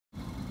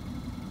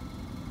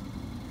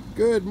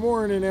Good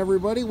morning,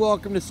 everybody.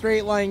 Welcome to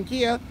Straight Line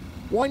Kia.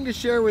 Wanting to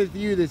share with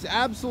you this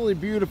absolutely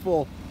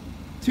beautiful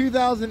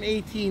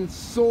 2018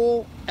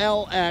 Soul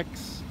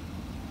LX.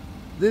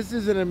 This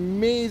is an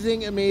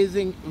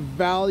amazing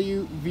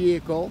value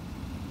vehicle.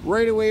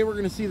 Right away, we're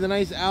going to see the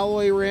nice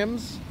alloy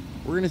rims.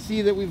 We're going to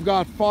see that we've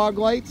got fog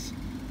lights.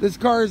 This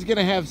car is going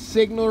to have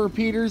signal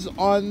repeaters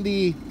on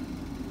the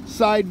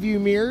side view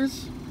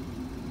mirrors.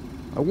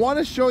 I want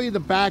to show you the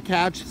back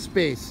hatch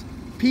space.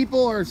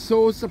 People are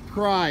so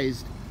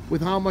surprised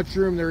with how much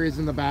room there is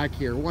in the back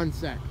here. One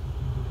sec.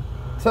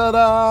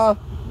 Ta-da!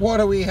 What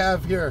do we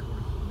have here?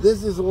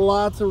 This is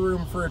lots of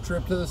room for a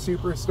trip to the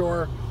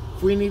superstore.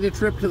 If we need a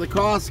trip to the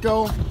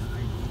Costco,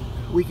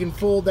 we can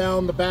fold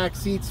down the back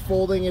seats,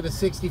 folding it a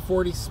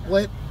 60-40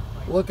 split.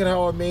 Look at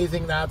how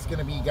amazing that's going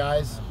to be,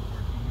 guys.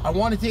 I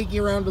want to take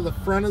you around to the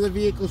front of the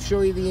vehicle,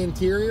 show you the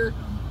interior.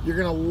 You're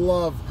going to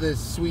love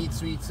this sweet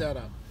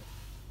setup.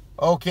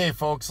 Okay,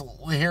 folks,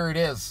 here it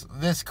is.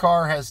 This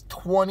car has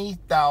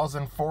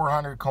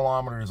 20,400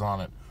 kilometers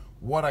on it.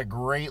 What a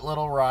great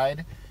little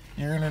ride.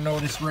 You're going to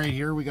notice right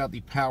here we got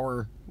the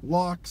power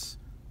locks,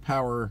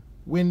 power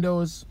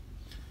windows.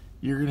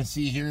 You're going to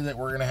see here that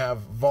we're going to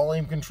have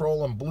volume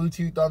control and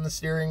Bluetooth on the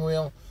steering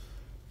wheel.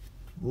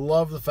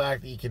 Love the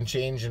fact that you can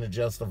change and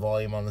adjust the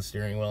volume on the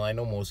steering wheel. I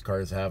know most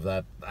cars have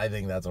that. I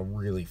think that's a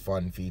really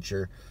fun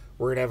feature.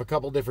 We're going to have a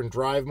couple different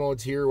drive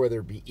modes here, whether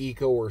it be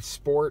Eco or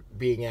Sport,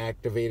 being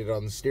activated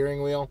on the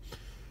steering wheel.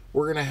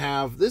 We're going to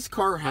have, this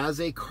car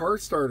has a car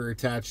starter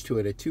attached to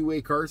it, a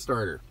two-way car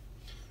starter.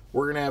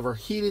 We're going to have our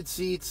heated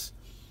seats,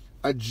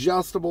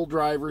 adjustable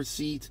driver's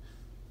seat.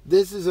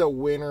 This is a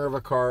winner of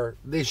a car.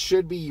 This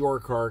should be your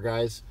car,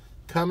 guys.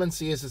 Come and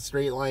see us at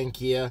Straight Line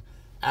Kia.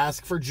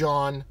 Ask for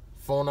John.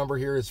 Phone number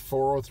here is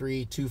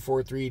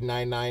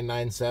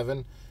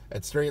 403-243-9997.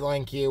 At Straight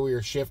Line Kia, we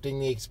are shifting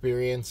the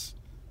experience,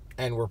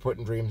 and we're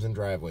putting dreams in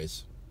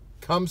driveways.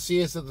 Come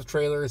see us at the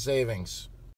Trailer of Savings.